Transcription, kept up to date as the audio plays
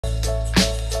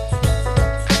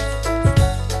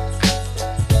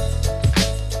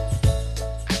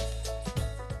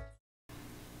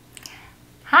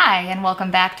Hi, and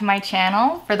welcome back to my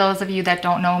channel. For those of you that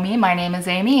don't know me, my name is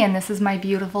Amy, and this is my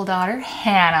beautiful daughter,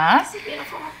 Hannah. So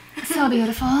beautiful. So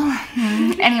beautiful.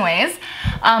 Anyways,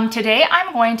 today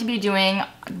I'm going to be doing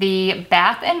the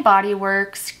Bath & Body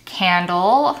Works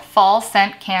candle, fall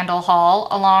scent candle haul,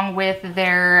 along with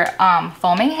their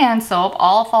foaming hand soap,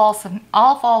 all fall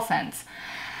scents.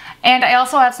 And I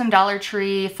also have some Dollar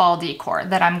Tree fall decor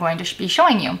that I'm going to be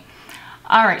showing you.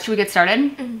 All right, should we get started?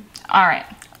 Mm-hmm. All right.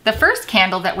 The first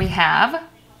candle that we have,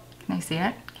 can I see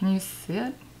it? Can you see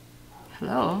it?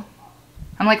 Hello?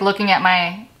 I'm like looking at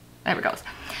my, there it goes.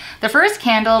 The first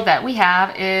candle that we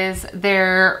have is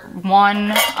their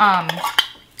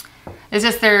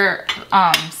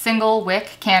single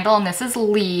wick candle, and this is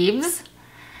Leaves.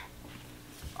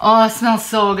 Oh, it smells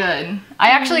so good.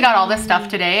 I actually got all this stuff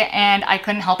today and I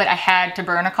couldn't help it. I had to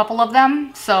burn a couple of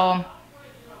them, so,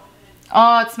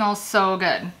 oh, it smells so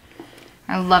good.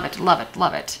 I love it, love it,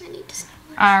 love it. I need to smell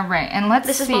this. All right, and let's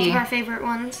see. This is both of our favorite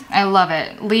ones. I love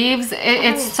it. Leaves,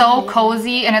 it's so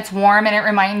cozy and it's warm, and it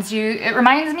reminds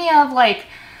me of like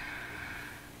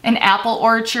an apple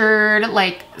orchard,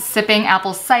 like sipping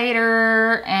apple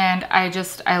cider, and I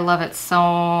love it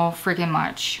so freaking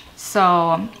much.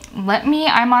 So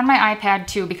I'm on my iPad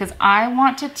too because I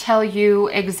want to tell you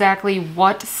exactly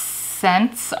what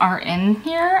scents are in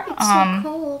here. It's so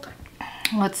cold.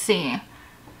 Let's see.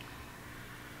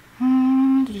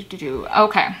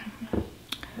 Okay.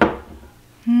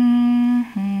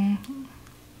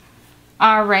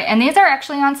 All right, and these are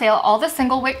actually on sale. All the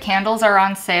single wick candles are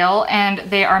on sale, and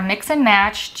they are mix and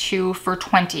match 2 for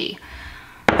 $20.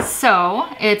 So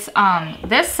it's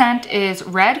this scent is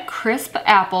red crisp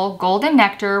apple, golden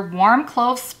nectar, warm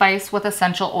clove spice with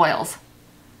essential oils.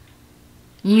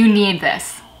 You need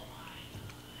this.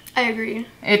 I agree.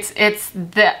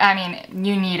 I mean,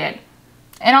 you need it.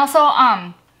 And also,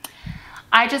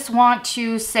 I just want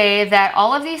to say that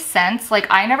all of these scents, like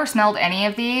I never smelled any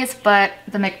of these, but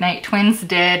the McKnight twins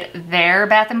did their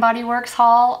Bath & Body Works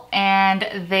haul and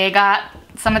they got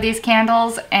some of these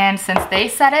candles, and since they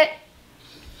said it,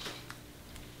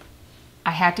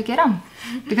 I had to get them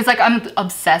because like I'm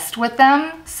obsessed with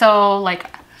them. So like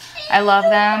I love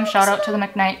them. Shout out to the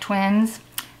McKnight twins.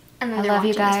 And then I love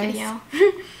you guys. This video.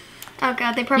 Oh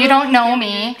God, they probably. You don't know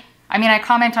me. I mean, I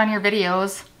comment on your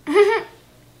videos.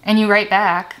 And you write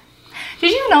back. Did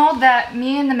you know that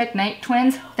me and the McKnight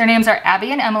twins, their names are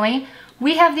Abby and Emily,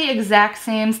 we have the exact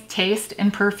same taste in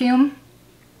perfume?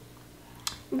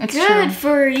 It's Good true.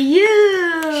 for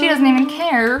you. She doesn't even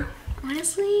care.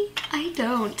 Honestly, I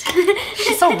don't.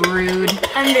 She's so rude.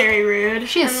 I'm very rude.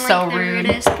 She is so rude. The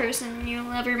rudest person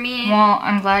you'll ever meet. Well,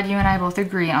 I'm glad you and I both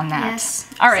agree on that.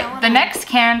 Yes. All right, the next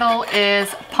candle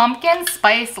is Pumpkin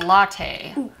Spice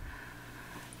Latte. Ooh.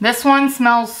 This one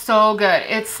smells so good.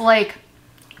 It's like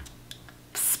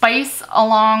spice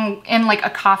along in like a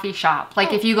coffee shop.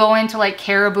 Like if you go into like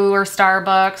Caribou or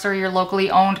Starbucks or your locally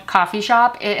owned coffee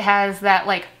shop, it has that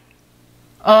like,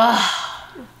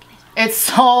 it's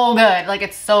so good. Like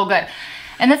it's so good.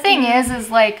 And the thing is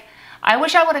like, I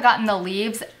wish I would have gotten the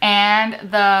Leaves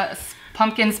and the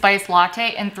Pumpkin Spice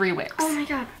Latte in 3 wicks. Oh my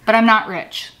God. But I'm not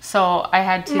rich, so I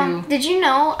had to. Mom, did you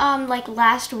know, like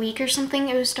last week or something,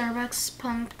 it was Starbucks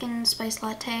Pumpkin Spice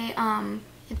Latte.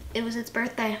 It was its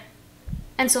birthday,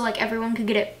 and so like everyone could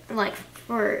get it like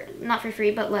for not for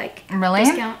free, but like really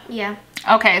discount. Yeah.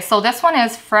 Okay, so this one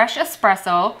is fresh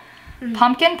espresso,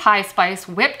 pumpkin pie spice,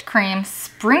 whipped cream,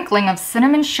 sprinkling of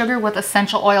cinnamon sugar with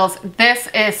essential oils. This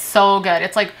is so good.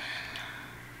 It's like,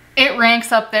 it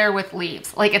ranks up there with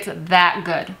Leaves. Like it's that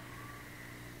good.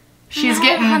 She's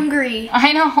getting hungry.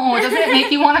 I know. Doesn't it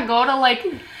make you want to go to like,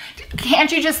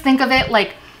 can't you just think of it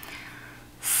like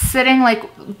sitting like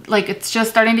it's just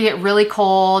starting to get really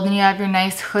cold and you have your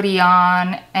nice hoodie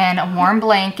on and a warm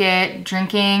blanket,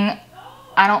 drinking,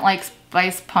 I don't like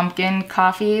spiced pumpkin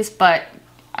coffees, but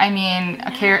I mean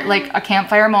like a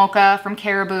campfire mocha from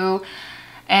Caribou,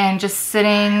 and just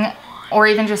sitting, or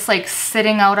even just like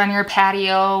sitting out on your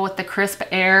patio with the crisp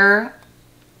air.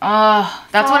 Oh,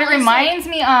 that's what it reminds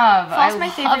me of. Fall's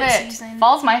my favorite season.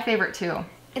 Fall's my favorite too.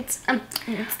 It's the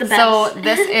best. So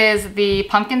this is the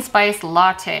Pumpkin Spice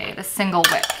Latte, the single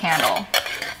wick candle.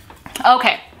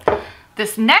 Okay,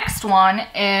 this next one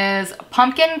is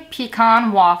Pumpkin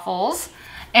Pecan Waffles.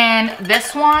 And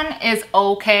this one is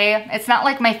okay. It's not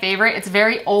like my favorite. It's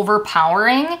very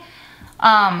overpowering.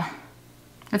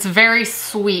 It's very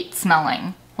sweet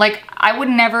smelling. Like I would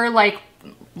never like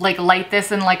light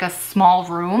this in like a small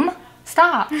room.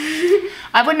 Stop.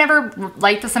 I would never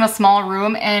light this in a small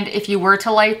room, and if you were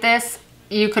to light this,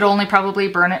 you could only probably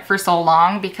burn it for so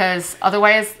long because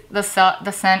otherwise the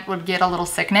scent would get a little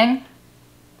sickening.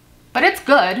 but it's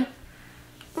good.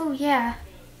 Oh, yeah.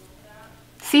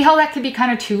 See how that could be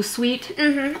kind of too sweet?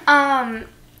 Mm-hmm.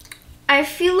 I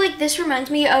feel like this reminds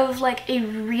me of like a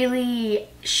really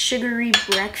sugary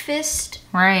breakfast.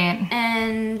 Right.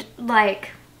 And like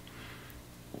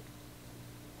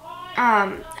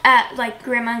at like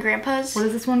grandma and grandpa's. What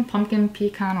is this one? Pumpkin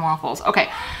pecan waffles. Okay.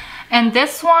 And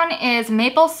this one is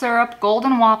maple syrup,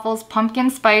 golden waffles, pumpkin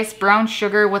spice, brown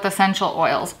sugar with essential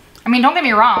oils. I mean, don't get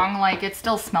me wrong, like it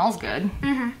still smells good.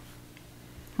 Mm-hmm.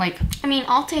 Like, I mean,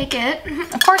 I'll take it.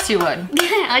 of course you would.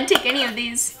 I'd take any of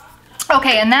these.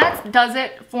 Okay, and that does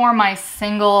it for my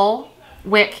single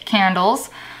wick candles.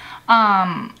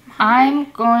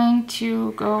 I'm going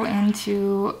to go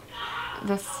into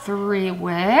the 3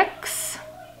 wicks.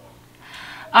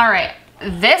 All right,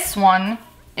 this one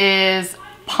is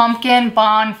pumpkin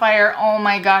bonfire. Oh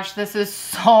my gosh, this is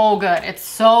so good. It's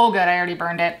so good. I already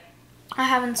burned it. I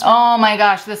haven't smelled. Oh my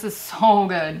gosh, this is so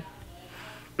good.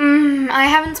 I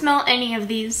haven't smelled any of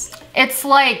these. It's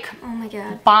like, oh my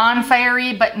god,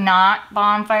 bonfire-y, but not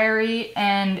bonfire-y,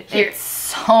 and it's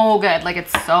so good. Like,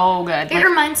 it's so good. It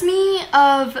reminds me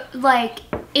of like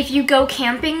if you go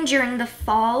camping during the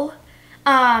fall,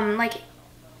 like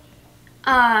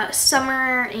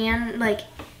summer and like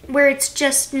where it's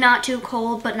just not too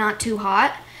cold but not too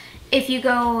hot. If you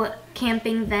go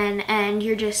camping then and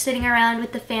you're just sitting around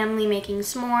with the family making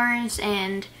s'mores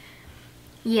and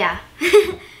yeah.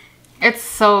 It's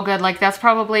so good. Like, that's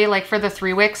probably, like, for the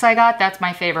 3 wicks I got, that's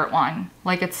my favorite one.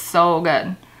 Like, it's so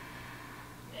good.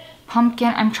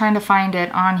 Pumpkin, I'm trying to find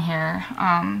it on here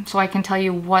so I can tell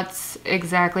you what's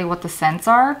exactly what the scents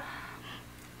are.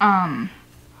 Oh,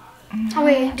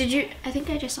 wait, did you? I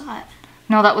think I just saw it.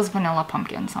 No, that was vanilla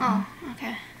pumpkin something. Oh,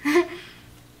 okay.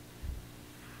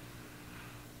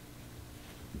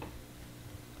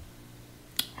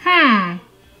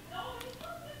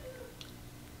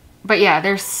 But yeah,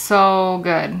 they're so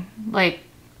good. Like,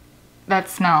 that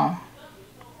smell.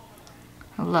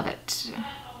 I love it.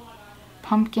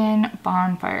 Pumpkin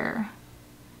bonfire.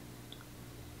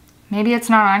 Maybe it's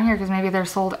not on here because maybe they're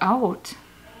sold out.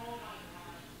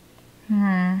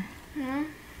 Oh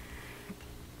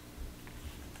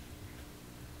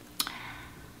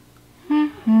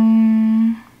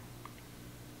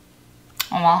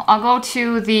well, I'll go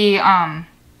to the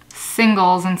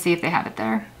singles and see if they have it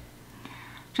there.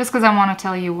 Just because I want to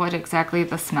tell you what exactly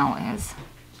the smell is.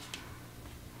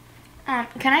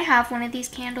 Can I have one of these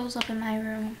candles up in my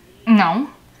room? No.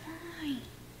 Why?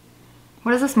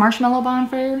 What is this, marshmallow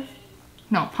bonfire?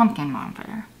 No, pumpkin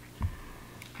bonfire.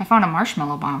 I found a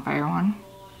marshmallow bonfire one.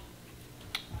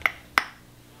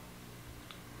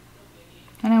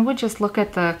 And I would just look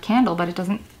at the candle, but it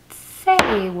doesn't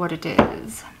say what it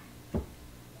is.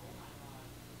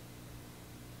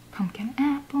 Pumpkin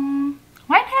apple.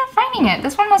 Why am I not finding it?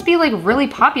 This one must be like really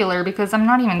popular because I'm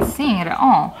not even seeing it at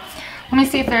all. Let me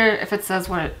see if it says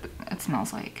what it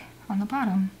smells like on the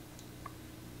bottom.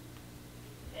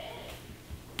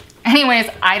 Anyways,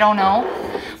 I don't know.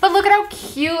 But look at how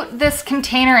cute this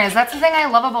container is. That's the thing I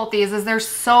love about these is they're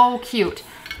so cute.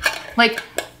 Like,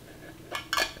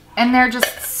 and they're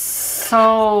just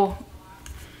so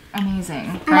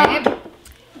amazing, right?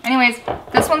 Anyways,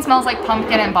 this one smells like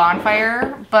pumpkin and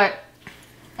bonfire, but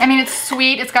I mean, it's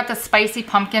sweet. It's got the spicy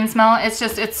pumpkin smell. It's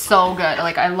just, it's so good.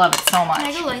 Like, I love it so much.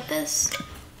 Can I go like this?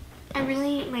 I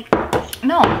really like.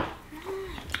 No.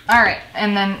 All right,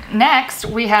 and then next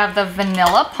we have the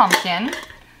vanilla pumpkin.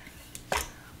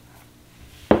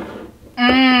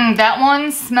 That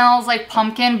one smells like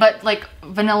pumpkin, but like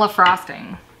vanilla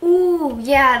frosting. Ooh,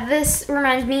 yeah, this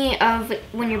reminds me of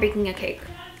when you're baking a cake.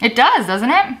 It does, doesn't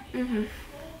it? Mm-hmm.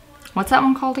 What's that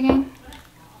one called again?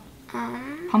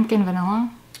 Pumpkin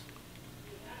vanilla?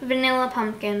 Vanilla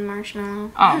pumpkin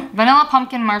marshmallow. Oh, vanilla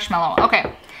pumpkin marshmallow.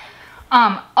 Okay.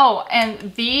 Oh,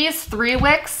 and these 3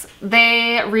 wicks,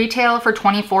 they retail for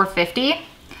 $24.50.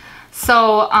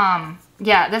 So,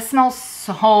 yeah, this smells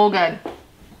so good.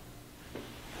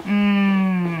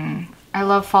 I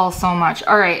love fall so much.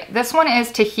 All right, this one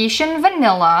is Tahitian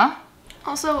vanilla.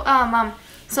 Also,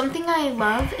 something I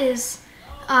love is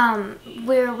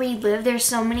where we live, there's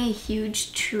so many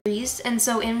huge trees, and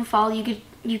so in fall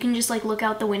you can just like look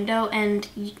out the window and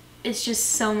it's just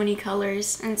so many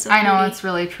colors and so I know, pretty. it's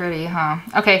really pretty, huh?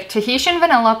 Okay, Tahitian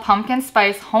vanilla, pumpkin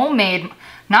spice, homemade,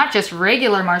 not just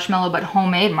regular marshmallow, but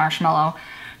homemade marshmallow.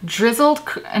 Drizzled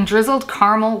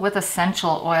caramel with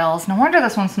essential oils. No wonder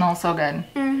this one smells so good.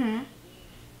 Mm-hmm.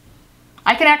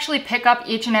 I can actually pick up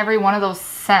each and every one of those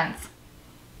scents.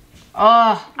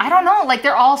 Oh, I don't know. Like,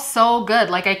 they're all so good.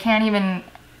 Like, I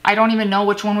don't even know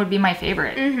which one would be my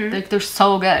favorite. Mm-hmm. Like, they're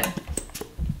so good.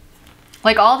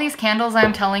 Like all these candles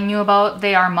I'm telling you about,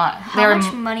 they are How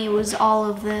much money was all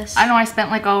of this? I know I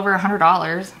spent like over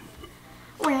 $100.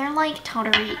 We're like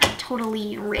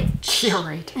totally rich. You're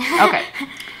right. Okay.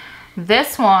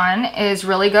 This one is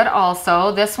really good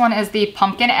also. This one is the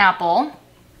pumpkin apple.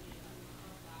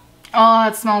 Oh,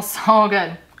 it smells so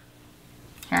good.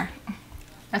 Here.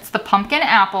 It's the pumpkin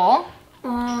apple.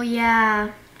 Oh,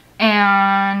 yeah.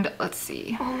 And let's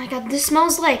see. Oh my god, this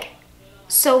smells like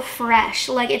so fresh.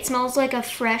 Like it smells like a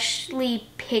freshly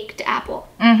picked apple.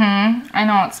 Mm-hmm. I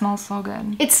know, it smells so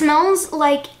good. It smells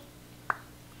like...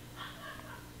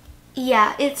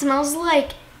 Yeah, it smells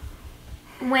like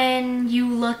when you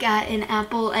look at an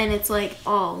apple and it's like,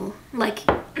 oh, like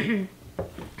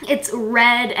it's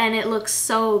red and it looks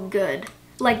so good.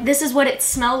 Like this is what it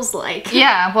smells like.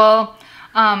 Yeah, well,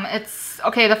 it's,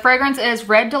 okay, the fragrance is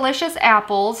red delicious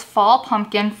apples, fall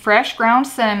pumpkin, fresh ground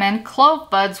cinnamon, clove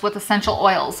buds with essential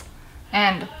oils.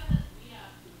 And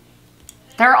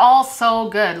they're all so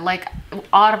good. Like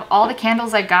out of all the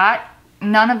candles I got,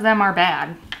 none of them are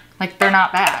bad. Like they're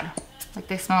not bad. Like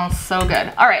they smell so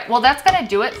good. All right, well that's gonna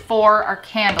do it for our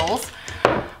candles.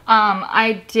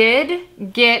 I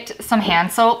did get some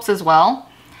hand soaps as well.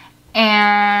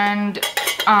 And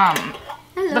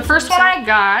the first one I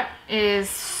got is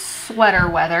Sweater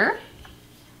Weather.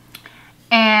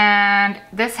 And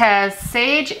this has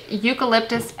sage,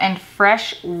 eucalyptus, and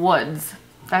fresh woods.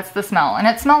 That's the smell, and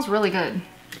it smells really good.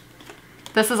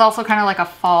 This is also kind of like a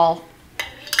fall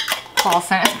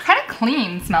scent. It's kind of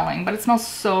clean smelling, but it smells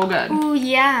so good. Oh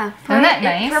yeah. Isn't that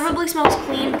nice? It probably smells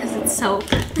clean because it's soap.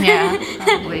 Yeah,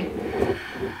 probably.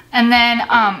 And then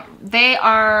they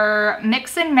are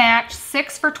mix and match,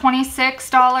 6 for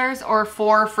 $26 or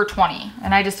 4 for $20.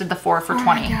 And I just did the 4 for $20. Oh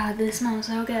my god, this smells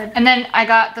so good. And then I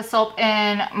got the soap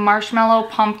in Marshmallow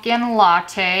Pumpkin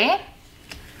Latte.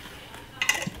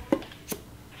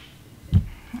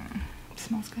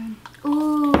 Smells good.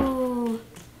 Ooh,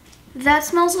 that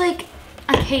smells like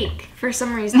a cake for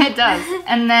some reason. It does.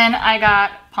 And then I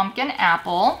got Pumpkin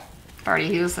Apple. I've already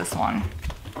used this one.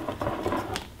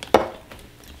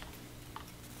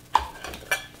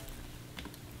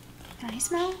 Can I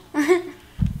smell?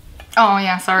 Oh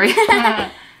yeah, sorry.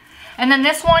 And then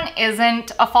this one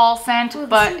isn't a fall scent,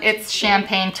 but it's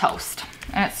champagne toast.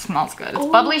 And it smells good. It's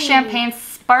bubbly champagne,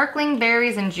 sparkling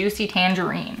berries, and juicy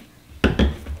tangerine.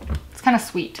 It's kind of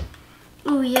sweet.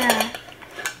 Ooh, yeah.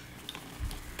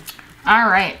 All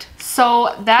right,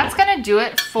 so that's gonna do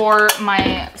it for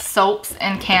my soaps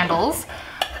and candles.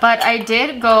 But I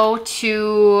did go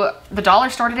to the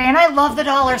dollar store today, and I love the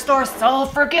dollar store so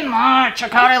freaking much. Oh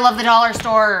God, I love the dollar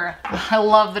store. I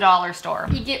love the dollar store.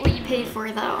 You get what you pay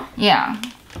for, though. Yeah.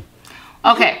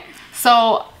 Okay,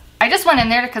 so I just went in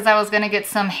there because I was gonna get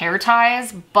some hair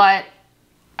ties, but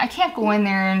I can't go in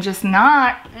there and just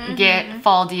not get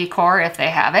fall decor if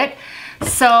they have it.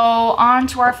 So on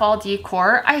to our fall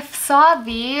decor. I saw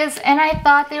these and I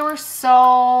thought they were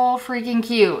so freaking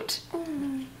cute.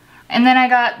 And then I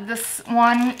got this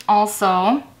one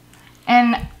also,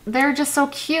 and they're just so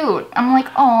cute. I'm like,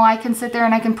 oh, I can sit there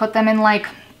and I can put them in, like,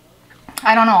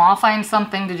 I don't know, I'll find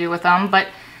something to do with them, but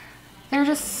they're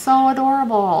just so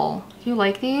adorable. Do you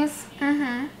like these?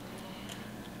 Mm-hmm.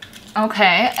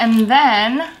 Okay, and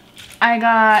then I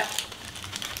got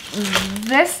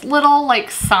this little, like,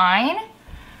 sign,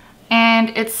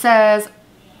 and it says,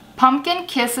 Pumpkin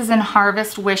Kisses and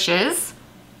Harvest Wishes.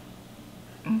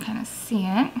 You can kind of see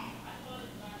it.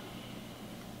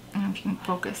 I don't know if you can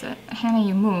focus it. Hannah,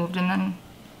 you moved and then...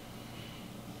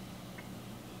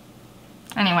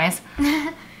 Anyways.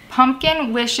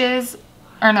 Pumpkin Wishes,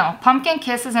 or no, Pumpkin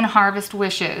Kisses and Harvest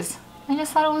Wishes. I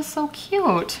just thought it was so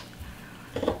cute.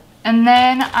 And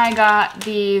then I got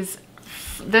this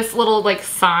little like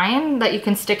sign that you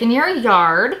can stick in your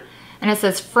yard. And it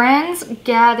says, Friends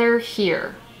Gather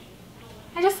Here.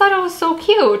 I just thought it was so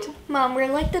cute. Mom,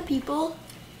 we're like the people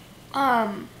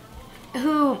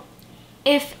who,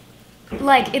 if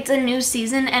like it's a new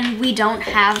season and we don't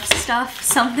have stuff,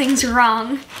 something's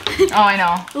wrong. Oh, I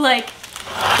know. Like.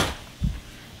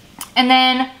 And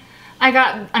then I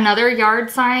got another yard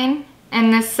sign,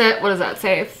 and this said, what does that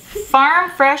say? Farm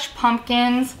fresh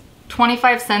pumpkins,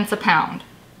 25 cents a pound.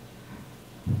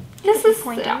 This is,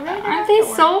 aren't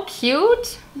they so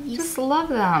cute? Just love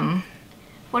them.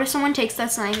 What if someone takes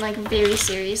that sign like very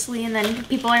seriously and then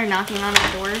people are knocking on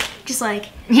our door? Just like,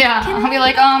 yeah, I'll be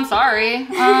like, sorry.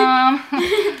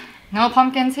 No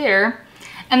pumpkins here.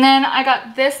 And then I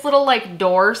got this little like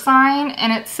door sign,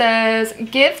 and it says,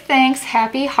 Give thanks,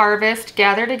 happy harvest,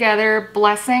 gather together,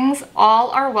 blessings,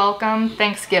 all are welcome,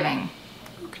 Thanksgiving.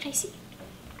 oh, could I see?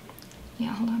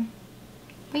 Yeah, hold on.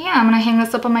 But yeah, I'm gonna hang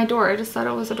this up on my door. I just thought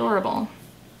it was adorable.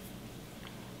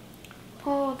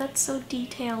 Oh, that's so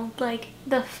detailed. Like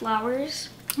the flowers.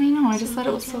 I know, I just thought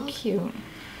it was so cute.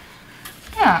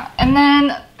 Yeah, and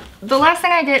then the last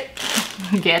thing I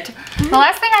the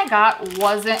last thing I got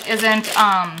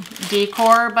isn't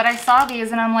decor, but I saw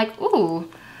these and I'm like, ooh,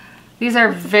 these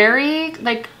are very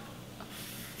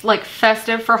like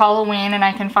festive for Halloween, and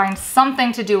I can find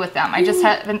something to do with them. I just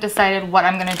haven't decided what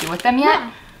I'm gonna do with them yet.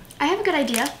 Yeah. I have a good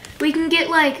idea. We can get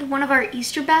like one of our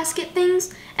Easter basket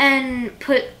things and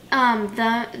put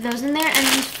those in there, and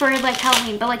for like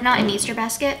Halloween, but like not an Easter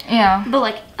basket. Yeah. But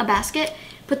like a basket.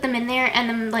 Put them in there, and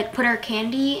then like put our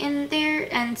candy in there,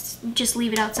 and just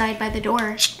leave it outside by the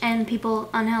door, and people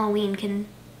on Halloween can.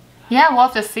 Yeah, we'll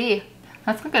have to see.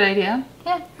 That's a good idea.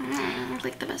 Yeah.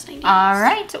 Like the best idea. All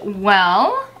right.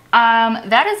 Well,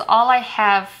 that is all I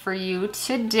have for you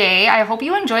today. I hope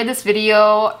you enjoyed this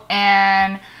video,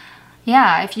 and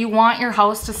yeah, if you want your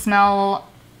house to smell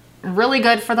really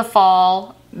good for the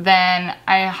fall, then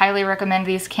I highly recommend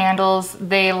these candles.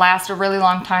 They last a really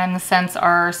long time. The scents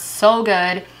are so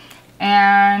good,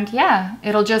 and yeah,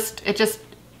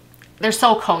 they're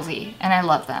so cozy, and I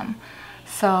love them.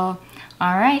 So,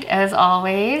 all right, as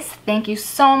always, thank you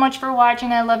so much for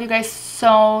watching. I love you guys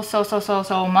so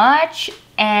much,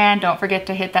 and don't forget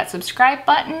to hit that subscribe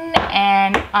button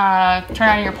and turn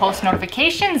on your post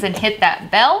notifications and hit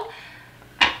that bell.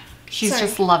 She's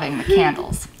just loving the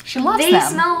candles. She loves them. They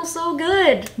smell so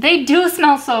good. They do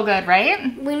smell so good,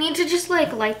 right? We need to just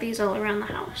like light these all around the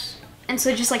house. And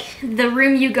so just like the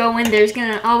room you go in, there's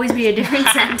gonna always be a different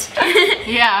scent.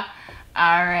 Yeah.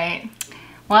 All right.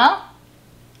 Well,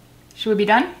 should we be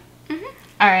done? Mm-hmm.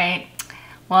 All right.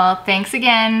 Well, thanks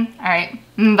again. All right.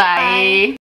 Bye. Bye.